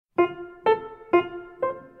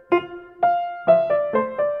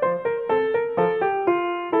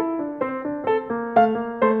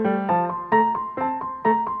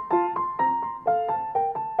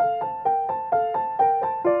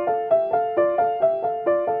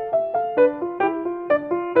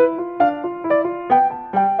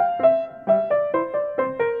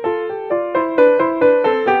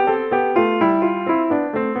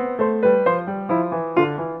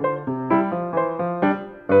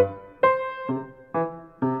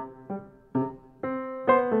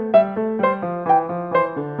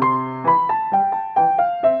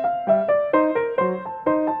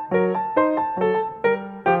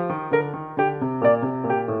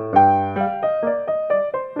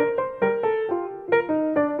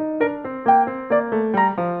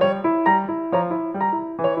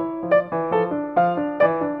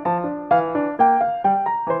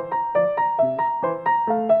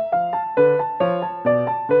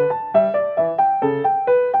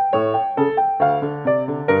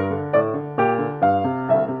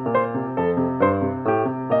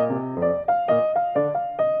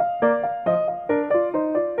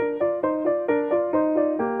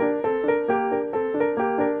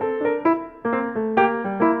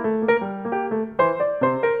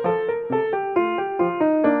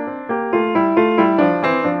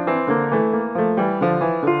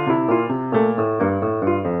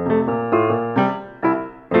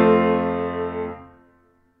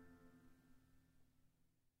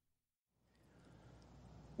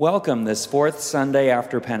Welcome this fourth Sunday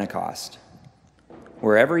after Pentecost.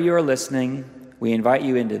 Wherever you are listening, we invite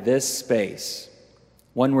you into this space,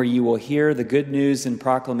 one where you will hear the good news and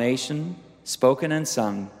proclamation, spoken and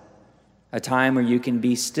sung, a time where you can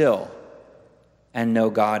be still and know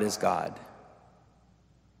God is God.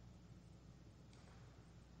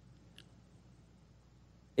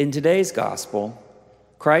 In today's gospel,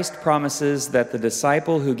 Christ promises that the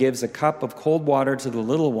disciple who gives a cup of cold water to the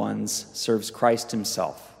little ones serves Christ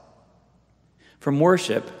himself. From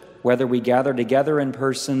worship, whether we gather together in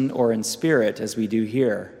person or in spirit as we do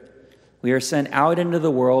here, we are sent out into the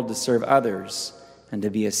world to serve others and to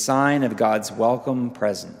be a sign of God's welcome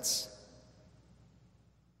presence.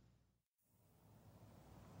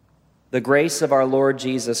 The grace of our Lord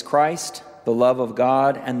Jesus Christ, the love of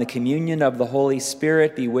God, and the communion of the Holy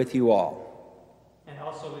Spirit be with you all. And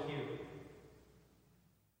also with you.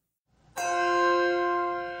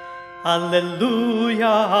 Alleluia,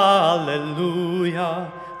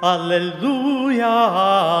 alleluia, alleluia,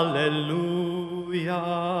 alleluia.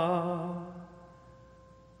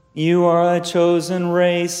 You are a chosen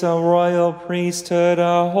race, a royal priesthood,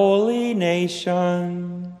 a holy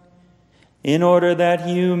nation, in order that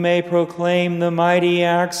you may proclaim the mighty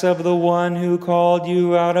acts of the one who called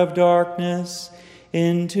you out of darkness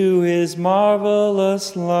into his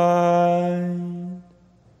marvelous light.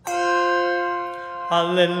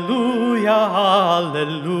 Alleluia,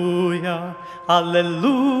 alleluia,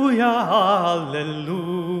 alleluia,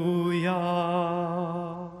 alleluia.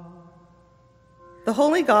 The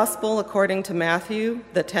Holy Gospel according to Matthew,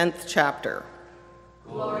 the 10th chapter.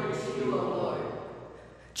 Glory to you, O Lord.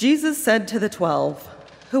 Jesus said to the 12,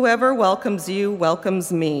 "Whoever welcomes you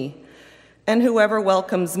welcomes me, and whoever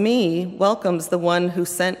welcomes me welcomes the one who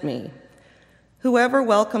sent me. Whoever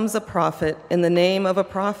welcomes a prophet in the name of a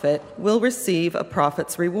prophet will receive a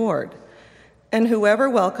prophet's reward, and whoever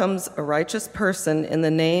welcomes a righteous person in the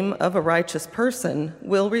name of a righteous person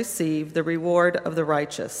will receive the reward of the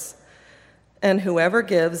righteous. And whoever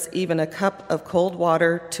gives even a cup of cold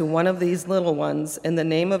water to one of these little ones in the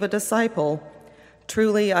name of a disciple,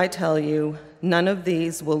 truly I tell you, none of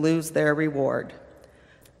these will lose their reward."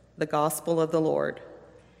 The Gospel of the Lord.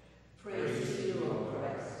 Praise to you, O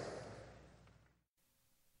Christ.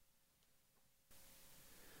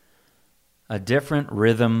 A different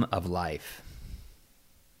rhythm of life.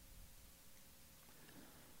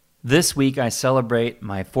 This week I celebrate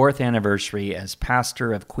my 4th anniversary as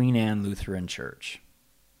pastor of Queen Anne Lutheran Church.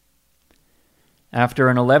 After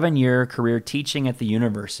an 11-year career teaching at the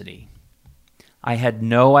university, I had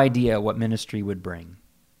no idea what ministry would bring.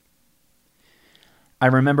 I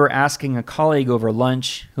remember asking a colleague over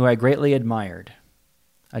lunch who I greatly admired,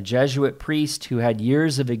 a Jesuit priest who had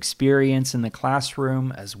years of experience in the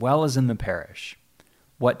classroom as well as in the parish,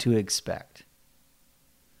 what to expect.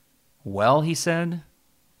 "Well," he said,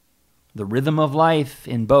 "the rhythm of life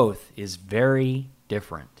in both is very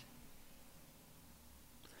different."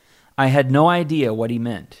 I had no idea what he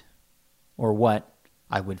meant or what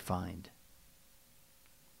I would find.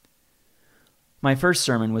 My first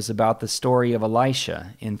sermon was about the story of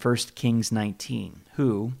Elisha in 1 Kings 19,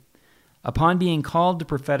 who, upon being called to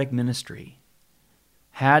prophetic ministry,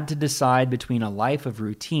 had to decide between a life of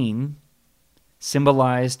routine,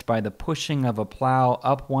 symbolized by the pushing of a plow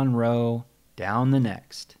up one row, down the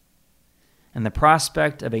next, and the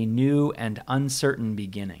prospect of a new and uncertain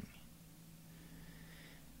beginning.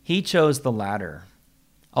 He chose the latter,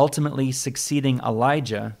 ultimately succeeding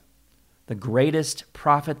Elijah, the greatest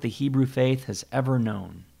prophet the Hebrew faith has ever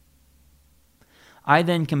known. I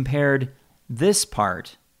then compared this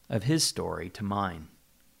part of his story to mine,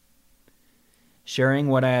 sharing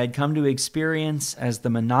what I had come to experience as the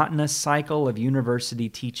monotonous cycle of university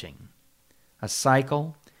teaching, a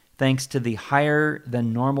cycle, thanks to the higher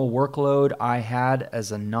than normal workload I had as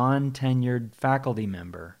a non-tenured faculty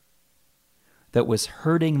member, that was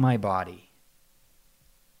hurting my body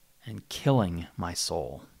and killing my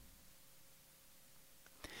soul.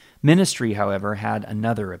 Ministry, however, had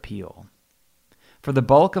another appeal. For the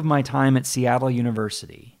bulk of my time at Seattle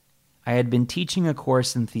University, I had been teaching a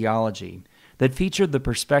course in theology that featured the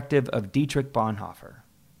perspective of Dietrich Bonhoeffer.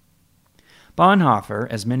 Bonhoeffer,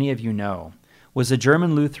 as many of you know, was a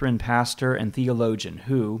German Lutheran pastor and theologian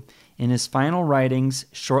who, in his final writings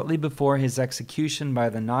shortly before his execution by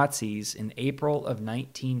the Nazis in April of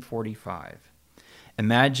 1945,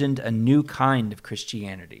 imagined a new kind of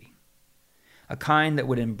Christianity, a kind that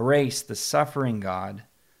would embrace the suffering God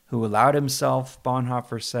who allowed himself,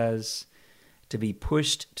 Bonhoeffer says, to be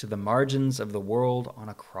pushed to the margins of the world on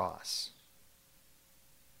a cross.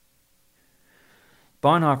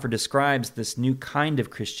 Bonhoeffer describes this new kind of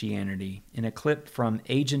Christianity in a clip from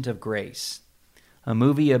Agent of Grace, a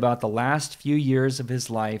movie about the last few years of his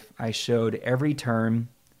life I showed every term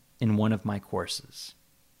in one of my courses.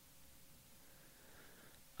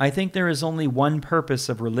 I think there is only one purpose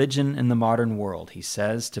of religion in the modern world, he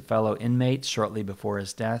says to fellow inmates shortly before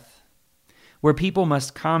his death, where people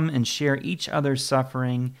must come and share each other's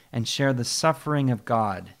suffering and share the suffering of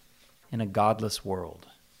God in a godless world.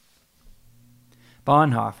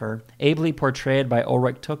 Bonhoeffer, ably portrayed by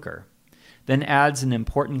Ulrich Tucker, then adds an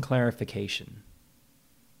important clarification.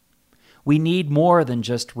 We need more than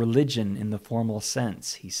just religion in the formal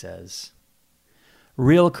sense, he says.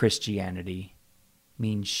 Real Christianity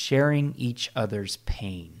means sharing each other's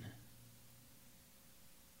pain.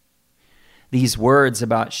 These words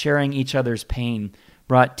about sharing each other's pain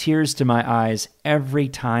brought tears to my eyes every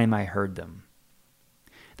time I heard them.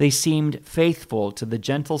 They seemed faithful to the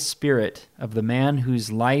gentle spirit of the man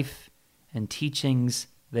whose life and teachings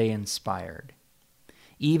they inspired,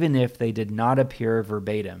 even if they did not appear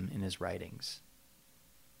verbatim in his writings.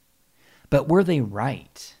 But were they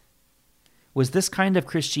right? Was this kind of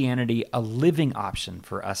Christianity a living option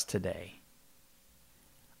for us today?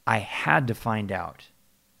 I had to find out.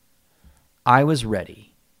 I was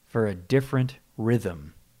ready for a different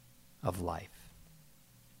rhythm of life.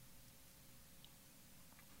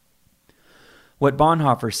 What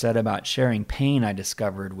Bonhoeffer said about sharing pain, I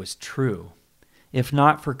discovered, was true, if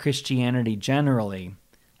not for Christianity generally,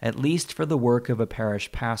 at least for the work of a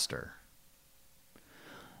parish pastor.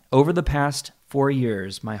 Over the past 4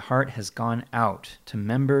 years, my heart has gone out to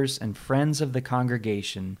members and friends of the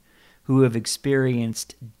congregation who have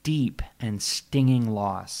experienced deep and stinging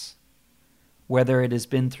loss, whether it has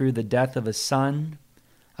been through the death of a son,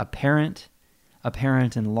 a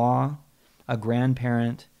parent-in-law, a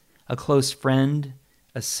grandparent, a close friend,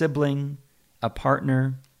 a sibling, a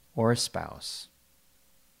partner, or a spouse.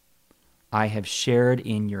 I have shared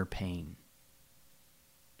in your pain.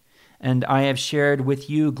 And I have shared with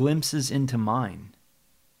you glimpses into mine.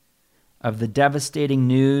 Of the devastating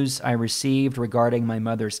news I received regarding my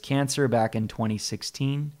mother's cancer back in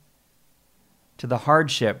 2016, to the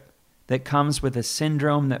hardship that comes with a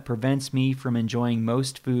syndrome that prevents me from enjoying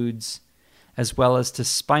most foods, as well as to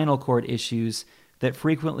spinal cord issues that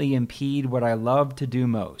frequently impede what I love to do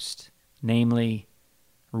most, namely,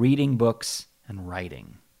 reading books and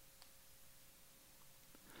writing.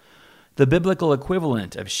 The biblical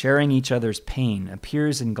equivalent of sharing each other's pain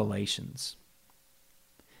appears in Galatians.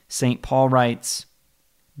 St. Paul writes,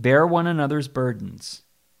 "Bear one another's burdens,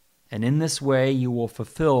 and in this way you will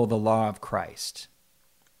fulfill the law of Christ."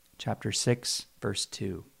 Chapter 6, verse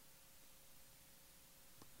 2.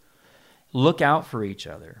 Look out for each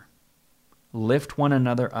other. Lift one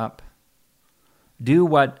another up. Do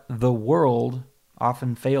what the world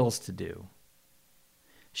often fails to do.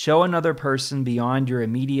 Show another person beyond your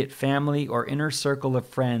immediate family or inner circle of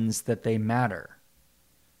friends that they matter,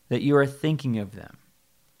 that you are thinking of them,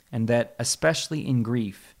 and that, especially in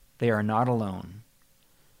grief, they are not alone.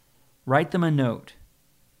 Write them a note.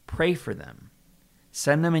 Pray for them.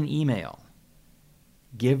 Send them an email.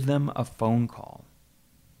 Give them a phone call.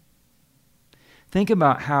 Think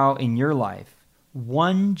about how in your life,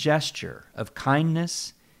 one gesture of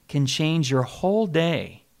kindness can change your whole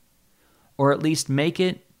day, or at least make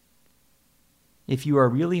it, if you are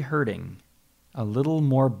really hurting, a little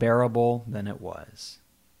more bearable than it was.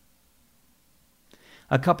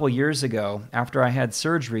 A couple years ago, after I had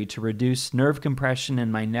surgery to reduce nerve compression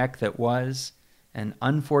in my neck that was, and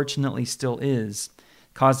unfortunately still is,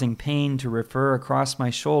 causing pain to refer across my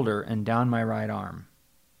shoulder and down my right arm.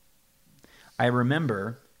 I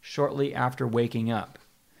remember, shortly after waking up,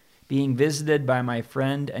 being visited by my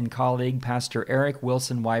friend and colleague, Pastor Eric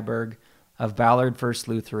Wilson Weiberg of Ballard First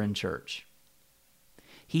Lutheran Church.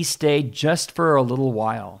 He stayed just for a little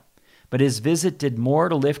while, but his visit did more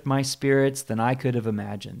to lift my spirits than I could have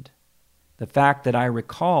imagined. The fact that I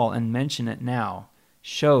recall and mention it now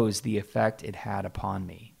shows the effect it had upon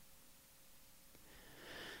me.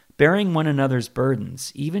 Bearing one another's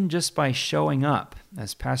burdens, even just by showing up,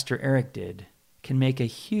 as Pastor Eric did, can make a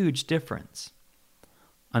huge difference.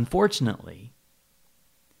 Unfortunately,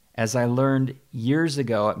 as I learned years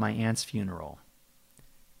ago at my aunt's funeral,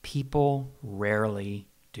 people rarely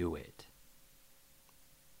do it.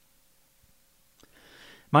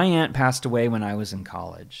 My aunt passed away when I was in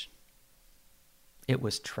college. It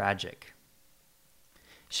was tragic.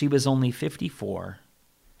 She was only 54,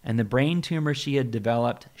 and the brain tumor she had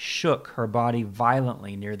developed shook her body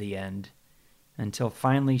violently near the end, until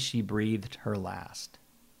finally she breathed her last.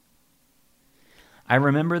 I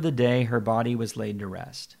remember the day her body was laid to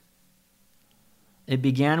rest. It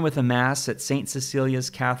began with a Mass at St. Cecilia's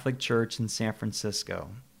Catholic Church in San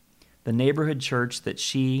Francisco, the neighborhood church that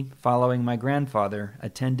she, following my grandfather,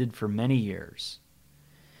 attended for many years.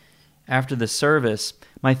 After the service,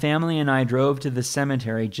 my family and I drove to the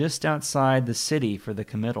cemetery just outside the city for the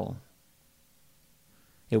committal.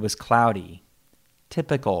 It was cloudy,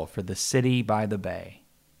 typical for the city by the bay.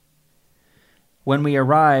 When we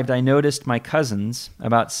arrived, I noticed my cousins,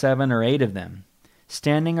 about 7 or 8 of them,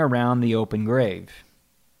 standing around the open grave.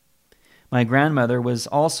 My grandmother was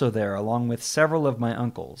also there, along with several of my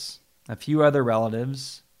uncles, a few other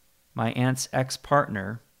relatives, my aunt's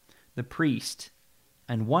ex-partner, the priest,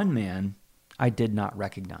 and one man I did not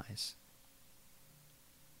recognize.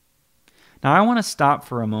 Now I want to stop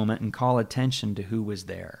for a moment and call attention to who was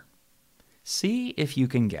there. See if you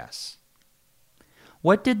can guess.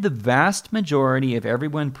 What did the vast majority of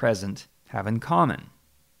everyone present have in common?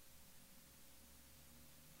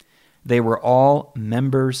 They were all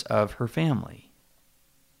members of her family.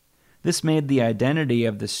 This made the identity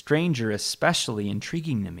of the stranger especially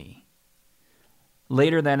intriguing to me.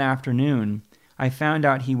 Later that afternoon, I found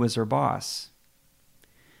out he was her boss.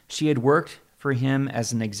 She had worked for him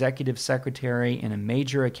as an executive secretary in a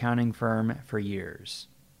major accounting firm for years.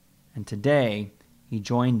 And today, he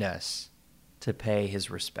joined us to pay his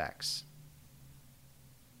respects.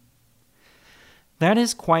 That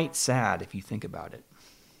is quite sad if you think about it.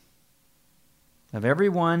 Of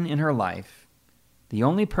everyone in her life, the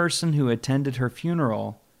only person who attended her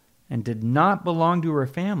funeral and did not belong to her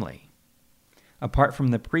family, apart from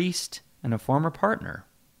the priest and a former partner,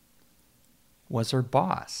 was her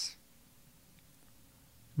boss.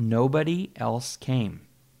 Nobody else came.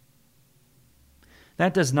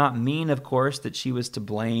 That does not mean, of course, that she was to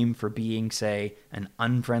blame for being, say, an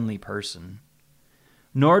unfriendly person.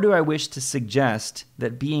 Nor do I wish to suggest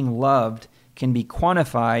that being loved can be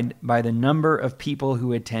quantified by the number of people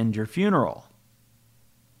who attend your funeral.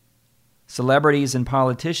 Celebrities and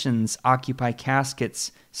politicians occupy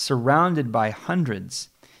caskets surrounded by hundreds,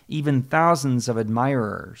 even thousands of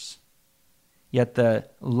admirers. Yet the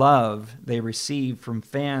love they receive from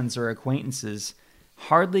fans or acquaintances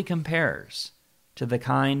hardly compares to the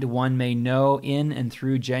kind one may know in and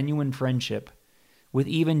through genuine friendship with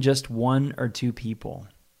even just 1 or 2 people.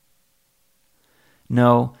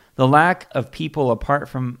 No, the lack of people apart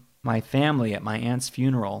from my family at my aunt's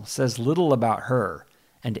funeral says little about her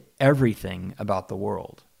and everything about the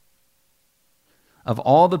world. Of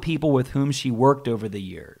all the people with whom she worked over the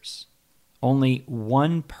years, only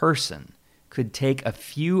one person could take a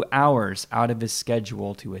few hours out of his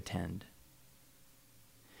schedule to attend.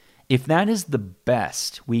 If that is the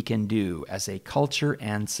best we can do as a culture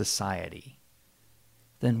and society,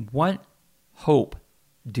 then what hope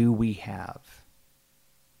do we have?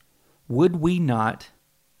 Would we not,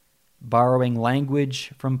 borrowing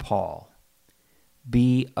language from Paul,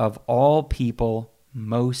 be of all people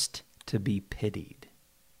most to be pitied?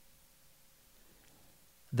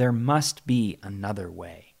 There must be another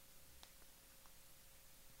way.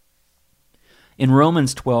 In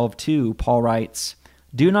Romans 12:2, Paul writes,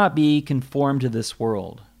 "Do not be conformed to this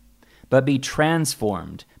world, but be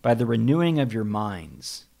transformed by the renewing of your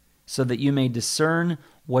minds, so that you may discern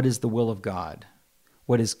what is the will of God,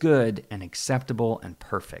 what is good and acceptable and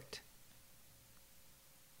perfect."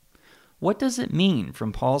 What does it mean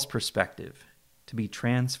from Paul's perspective to be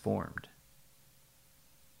transformed?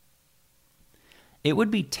 It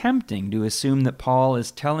would be tempting to assume that Paul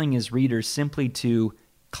is telling his readers simply to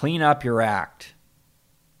clean up your act.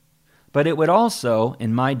 But it would also,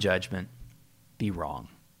 in my judgment, be wrong.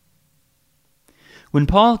 When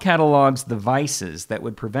Paul catalogs the vices that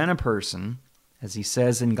would prevent a person, as he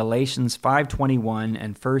says in Galatians 5:21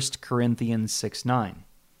 and 1 Corinthians 6:9,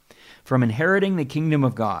 from inheriting the kingdom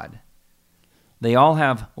of God, they all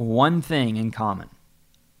have one thing in common: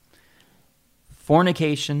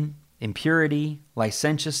 fornication, impurity,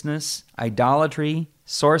 licentiousness, idolatry,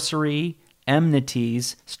 sorcery,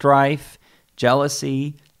 enmities, strife,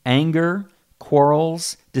 jealousy, anger,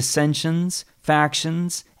 quarrels, dissensions,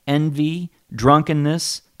 factions, envy,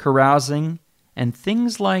 drunkenness, carousing, and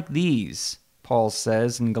things like these, Paul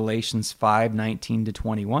says in Galatians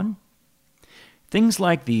 5:19-21. Things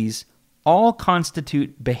like these all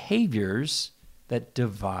constitute behaviors that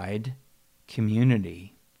divide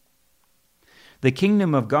community. The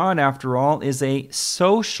kingdom of God, after all, is a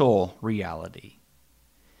social reality.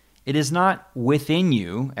 It is not within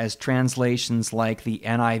you, as translations like the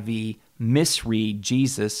NIV misread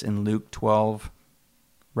Jesus in Luke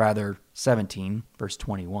 17, verse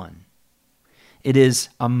 21. It is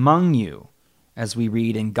among you, as we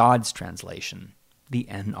read in God's translation, the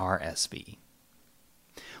NRSV.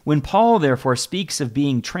 When Paul, therefore, speaks of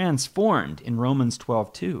being transformed in Romans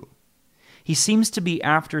 12:2, he seems to be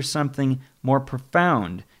after something more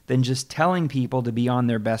profound than just telling people to be on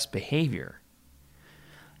their best behavior.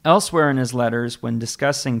 Elsewhere in his letters, when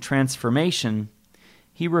discussing transformation,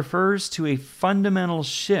 he refers to a fundamental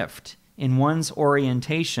shift in one's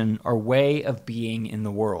orientation or way of being in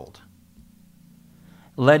the world.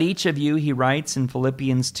 Let each of you, he writes in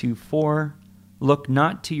Philippians 2:4, look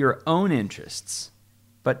not to your own interests,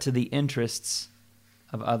 but to the interests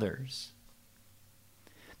of others.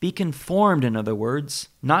 Be conformed, in other words,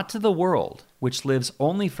 not to the world, which lives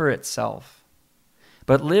only for itself,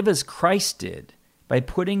 but live as Christ did by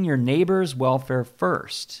putting your neighbor's welfare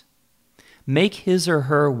first. Make his or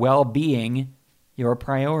her well-being your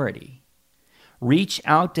priority. Reach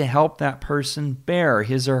out to help that person bear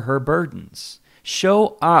his or her burdens.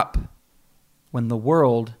 Show up when the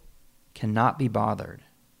world cannot be bothered.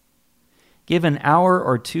 Give an hour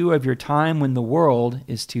or two of your time when the world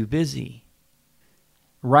is too busy.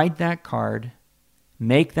 Write that card,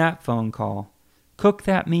 make that phone call, cook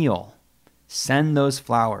that meal, send those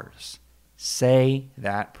flowers, say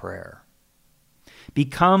that prayer.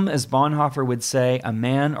 Become, as Bonhoeffer would say, a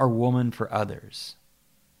man or woman for others.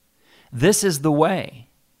 This is the way,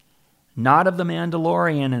 not of the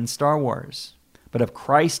Mandalorian and Star Wars, but of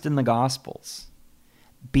Christ in the Gospels.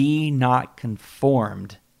 Be not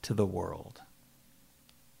conformed to the world.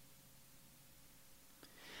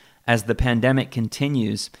 As the pandemic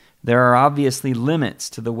continues, there are obviously limits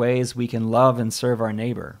to the ways we can love and serve our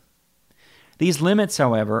neighbor. These limits,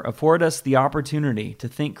 however, afford us the opportunity to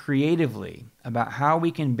think creatively about how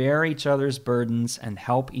we can bear each other's burdens and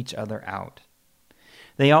help each other out.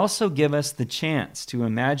 They also give us the chance to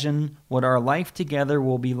imagine what our life together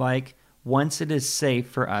will be like once it is safe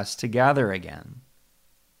for us to gather again.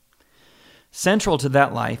 Central to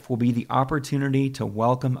that life will be the opportunity to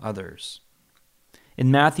welcome others.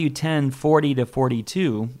 In Matthew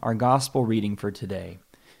 10:40-42, our gospel reading for today,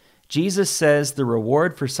 Jesus says the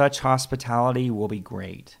reward for such hospitality will be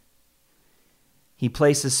great. He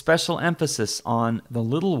places special emphasis on the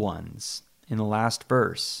little ones in the last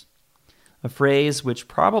verse, a phrase which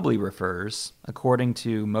probably refers, according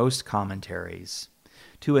to most commentaries,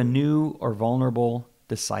 to a new or vulnerable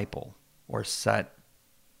disciple, or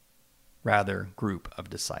group of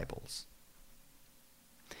disciples.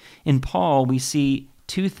 In Paul, we see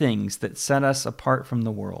two things that set us apart from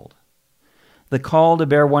the world: the call to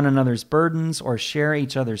bear one another's burdens or share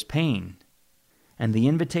each other's pain, and the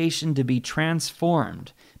invitation to be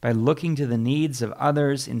transformed by looking to the needs of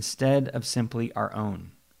others instead of simply our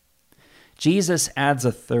own. Jesus adds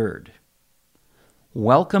a third.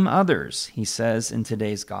 Welcome others, he says in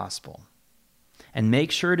today's gospel, and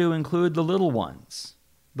make sure to include the little ones,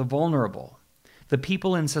 the vulnerable, the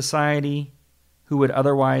people in society who would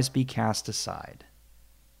otherwise be cast aside.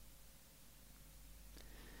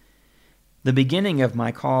 The beginning of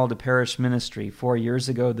my call to parish ministry 4 years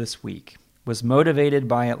ago this week was motivated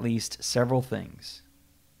by at least several things.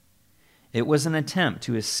 It was an attempt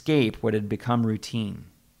to escape what had become routine.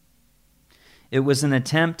 It was an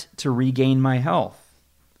attempt to regain my health,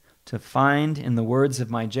 to find, in the words of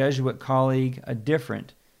my Jesuit colleague, a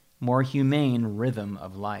different, more humane rhythm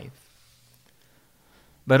of life.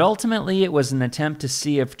 But ultimately, it was an attempt to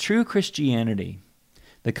see if true Christianity,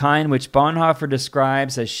 the kind which Bonhoeffer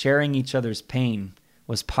describes as sharing each other's pain,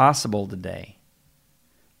 was possible today.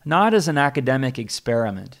 Not as an academic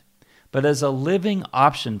experiment, but as a living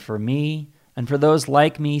option for me and for those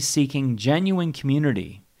like me seeking genuine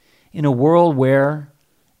community in a world where,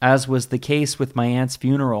 as was the case with my aunt's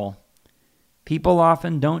funeral, people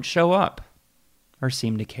often don't show up or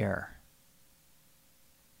seem to care.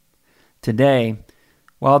 Today,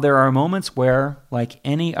 while there are moments where, like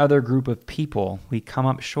any other group of people, we come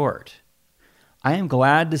up short, I am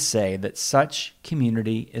glad to say that such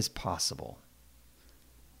community is possible.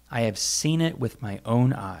 I have seen it with my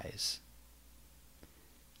own eyes.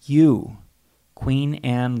 You, Queen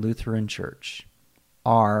Anne Lutheran Church,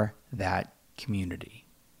 are that community.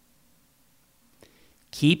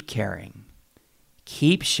 Keep caring,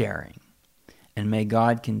 keep sharing, and may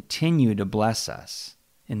God continue to bless us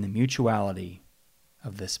in the mutuality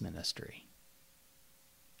of this ministry.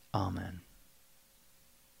 Amen.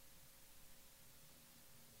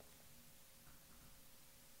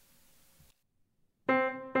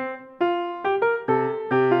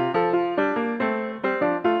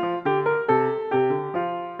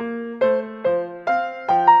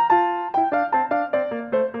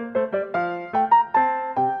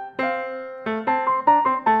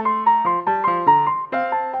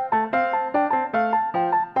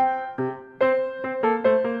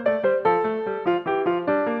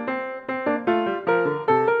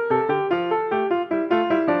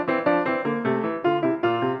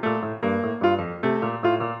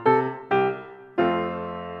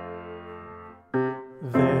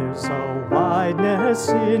 kindness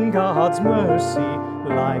in God's mercy,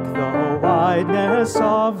 like the wideness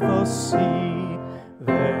of the sea.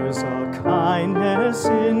 There's a kindness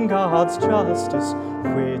in God's justice,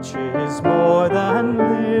 which is more than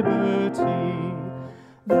liberty.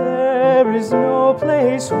 There is no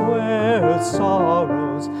place where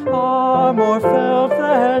sorrows are more felt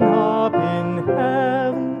than up in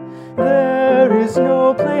heaven. There is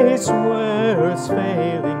no place where earth's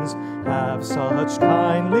failings have such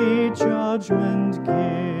kindly judgment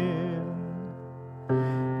given.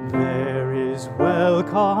 There is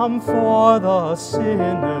welcome for the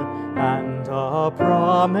sinner and a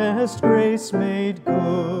promised grace made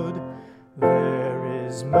good. There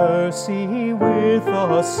is mercy with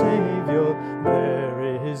the Savior, there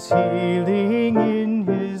is healing in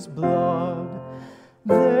his blood.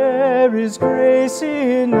 There is grace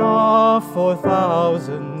enough for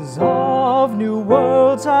thousands of new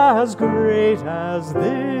worlds as great as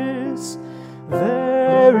this.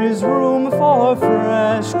 There is room for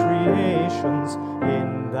fresh creations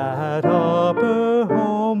in that upper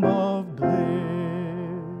home of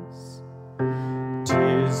bliss.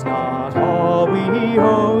 'Tis not all we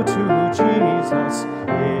owe to Jesus,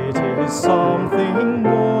 it is something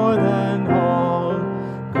more than all.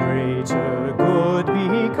 Greater good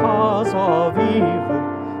because of evil,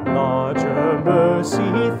 larger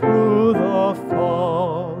mercy through the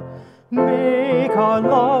fall. Make our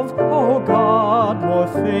love, O God, more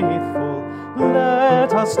faithful.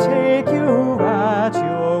 Let us take you at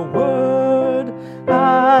your word,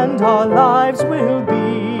 and our lives will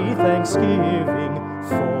be thanksgiving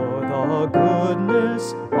for the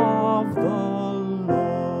goodness of the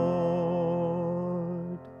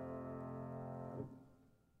Lord.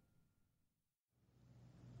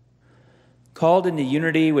 Called into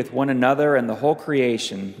unity with one another and the whole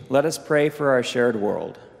creation, let us pray for our shared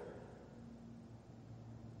world.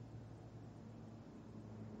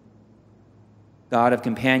 God of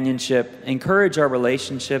companionship, encourage our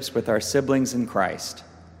relationships with our siblings in Christ.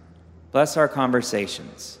 Bless our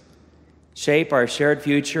conversations. Shape our shared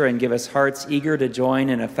future and give us hearts eager to join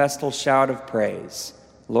in a festal shout of praise.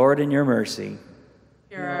 Lord, in your mercy,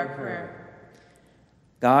 Hear our prayer.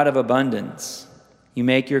 God of abundance, you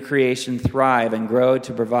make your creation thrive and grow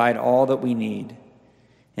to provide all that we need.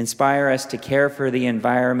 Inspire us to care for the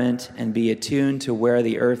environment and be attuned to where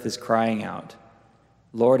the earth is crying out.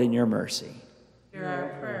 Lord, in your mercy. Hear our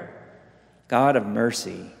prayer. God of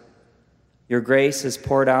mercy, your grace is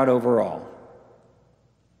poured out over all.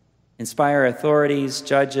 Inspire authorities,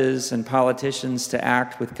 judges, and politicians to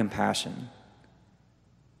act with compassion.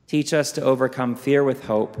 Teach us to overcome fear with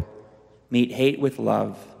hope, meet hate with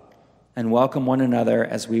love, and welcome one another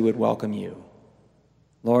as we would welcome you.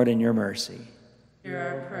 Lord, in your mercy. Hear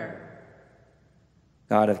our prayer.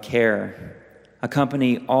 God of care,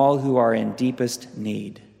 accompany all who are in deepest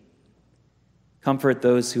need. Comfort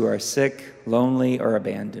those who are sick, lonely, or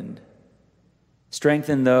abandoned.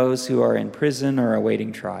 Strengthen those who are in prison or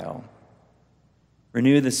awaiting trial.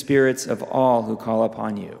 Renew the spirits of all who call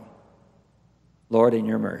upon you. Lord, in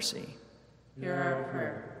your mercy. Hear our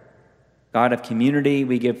prayer. God of community,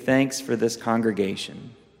 we give thanks for this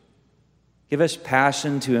congregation. Give us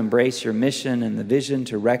passion to embrace your mission and the vision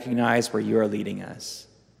to recognize where you are leading us.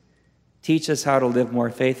 Teach us how to live more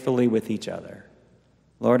faithfully with each other.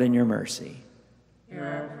 Lord, in your mercy. Hear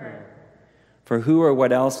our prayer. For who or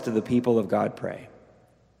what else do the people of God pray?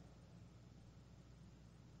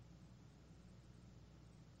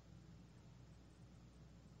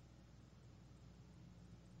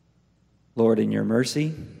 Lord, in your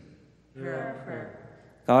mercy. Hear our prayer.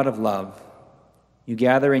 God of love, you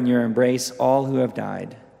gather in your embrace all who have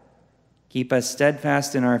died. Keep us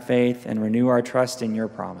steadfast in our faith and renew our trust in your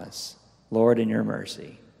promise. Lord, in your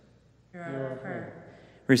mercy. Hear our prayer.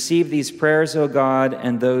 Receive these prayers, O God,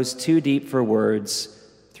 and those too deep for words,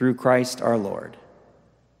 through Christ our Lord.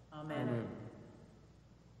 Amen.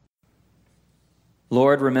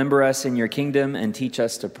 Lord, remember us in your kingdom and teach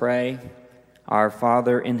us to pray. Our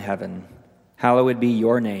Father in heaven, hallowed be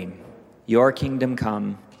your name. Your kingdom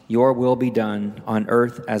come, your will be done on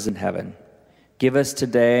earth as in heaven. Give us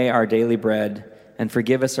today our daily bread, and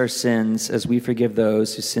forgive us our sins as we forgive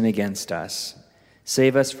those who sin against us.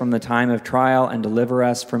 Save us from the time of trial and deliver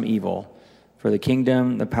us from evil. For the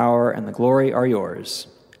kingdom, the power, and the glory are yours,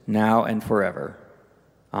 now and forever.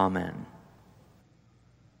 Amen.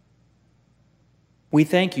 We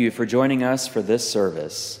thank you for joining us for this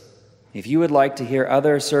service. If you would like to hear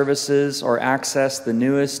other services or access the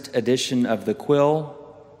newest edition of The Quill,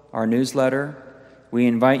 our newsletter, we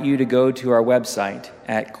invite you to go to our website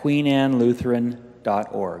at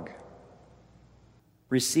queenannelutheran.org.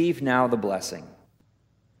 Receive now the blessing.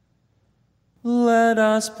 Let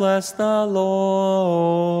us bless the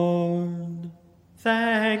Lord.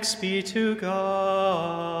 Thanks be to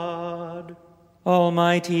God.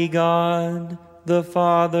 Almighty God, the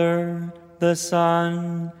Father, the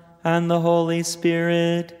Son, and the Holy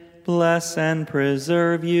Spirit, bless and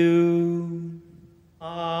preserve you.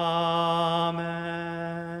 Amen.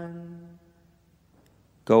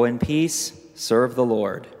 Go in peace, serve the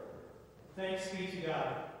Lord. Thanks be to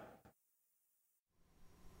God.